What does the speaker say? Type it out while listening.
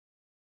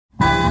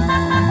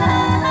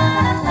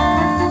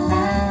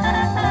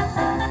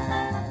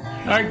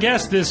Our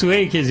guest this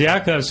week is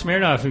Yakov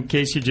Smirnoff, in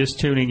case you're just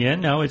tuning in.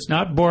 No, it's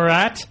not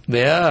Borat.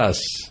 Yes.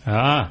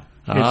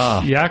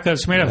 It's Yakov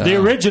Smirnoff, the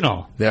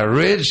original. The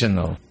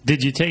original.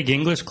 Did you take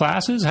English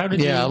classes? How did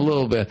you? Yeah, a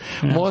little bit.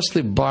 Yeah.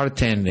 Mostly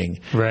bartending.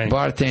 Right.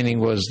 Bartending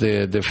was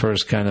the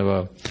first kind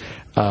of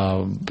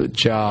a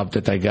job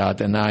that I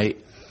got, and I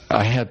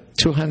had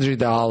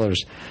 $200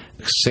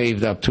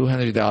 saved up,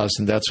 $200,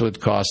 and that's what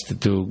it cost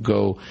to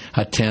go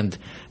attend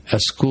a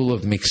school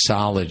of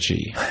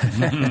mixology.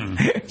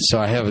 So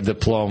I have a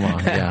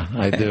diploma. Yeah,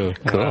 I do.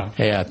 Cool.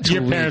 Yeah,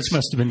 your parents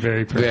must have been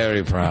very proud.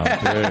 Very proud.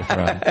 Very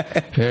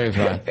proud. Very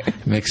proud.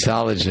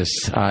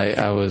 Mixologist.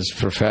 I was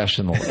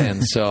professional.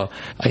 And so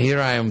here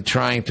I am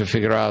trying to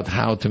figure out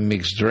how to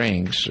mix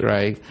drinks,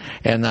 right?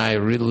 And I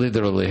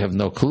literally have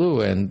no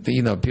clue. And,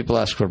 you know, people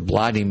ask for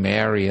Bloody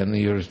Mary, and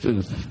you're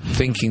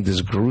thinking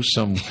this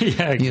gruesome,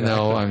 you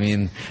know, I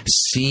mean,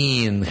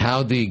 scene.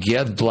 How do you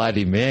get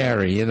Bloody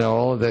Mary? You know,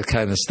 all that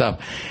kind of stuff.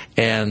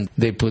 And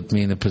they put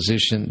me in a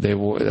position.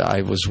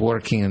 I was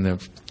working in a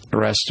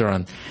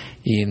restaurant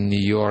in New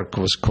York.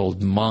 Was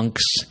called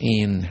Monk's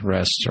Inn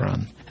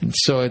restaurant. And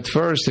so at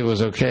first it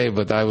was okay,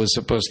 but I was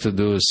supposed to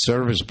do a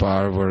service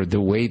bar where the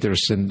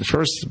waiters, and the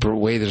first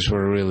waiters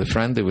were really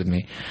friendly with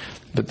me,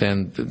 but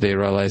then they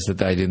realized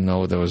that I didn't know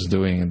what I was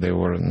doing, and they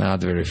were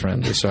not very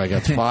friendly. So I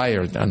got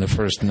fired on the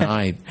first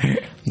night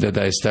that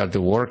I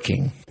started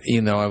working.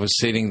 You know, I was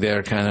sitting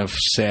there kind of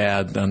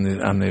sad on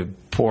the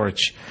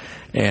porch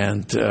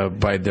and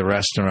by the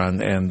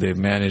restaurant, and the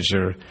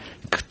manager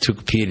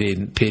took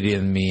pity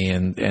on me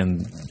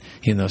and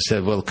you know,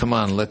 said, well, come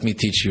on, let me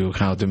teach you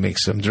how to make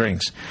some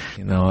drinks.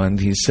 You know, and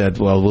he said,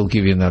 well, we'll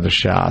give you another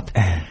shot.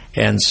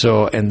 And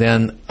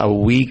then a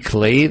week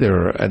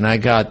later, and I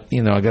got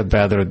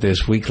better at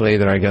this. A week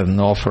later, I got an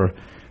offer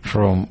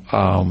from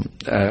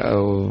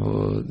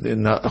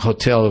in a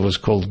hotel. It was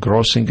called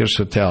Grossinger's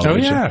Hotel. Oh,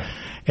 yeah.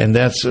 And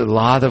that's a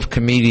lot of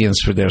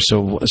comedians were there.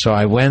 So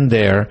I went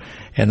there,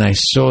 and I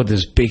saw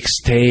this big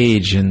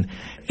stage, and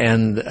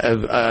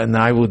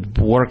I would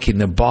work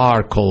in a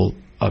bar called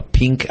a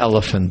Pink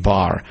Elephant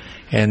Bar,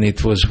 and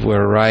it was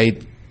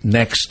right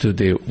next to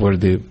where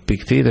the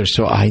big theater.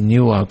 So I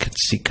knew I could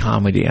see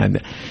comedy,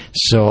 and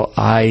so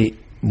I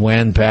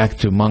went back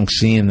to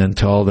Monk's Inn and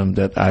told them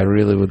that I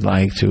really would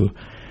like to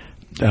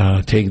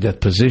take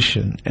that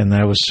position. And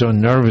I was so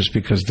nervous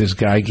because this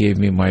guy gave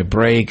me my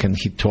break, and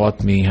he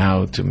taught me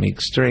how to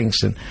mix drinks,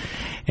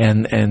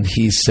 and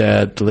he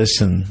said,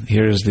 listen,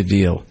 here's the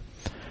deal.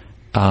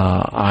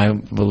 I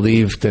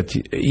believe that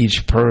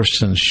each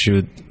person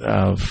should,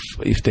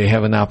 if they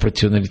have an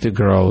opportunity to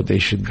grow, they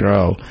should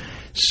grow.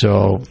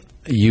 So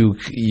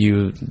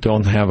you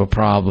don't have a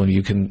problem.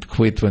 You can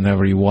quit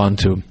whenever you want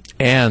to.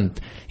 And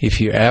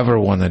if you ever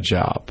want a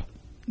job,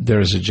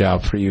 there's a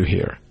job for you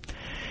here.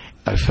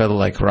 I felt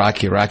like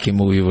Rocky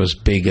movie was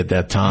big at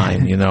that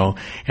time, you know,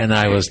 and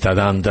I was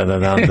da-dun, da-dun,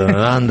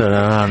 da-dun,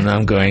 da-dun, and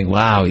I'm going,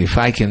 wow, if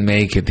I can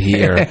make it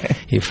here,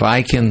 if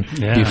I can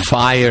be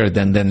fired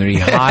and then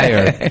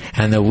rehired,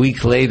 and a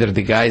week later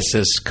the guy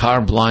says,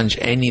 carte blanche,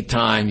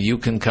 anytime you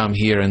can come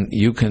here and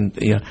you can,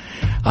 you know,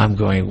 I'm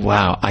going,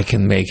 wow, I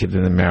can make it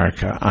in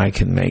America. I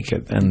can make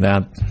it. And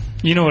that...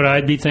 You know what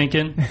I'd be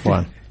thinking?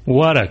 What?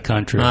 What a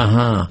country!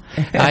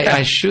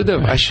 I should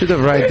have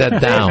write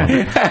that down.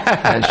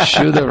 I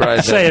should have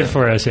write. Say it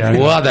for us, yeah.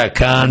 What a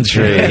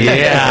country!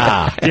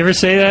 Yeah. You ever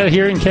say that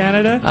here in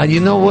Canada?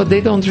 You know what?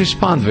 They don't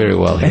respond very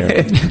well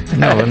here.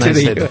 No, when I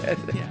say that.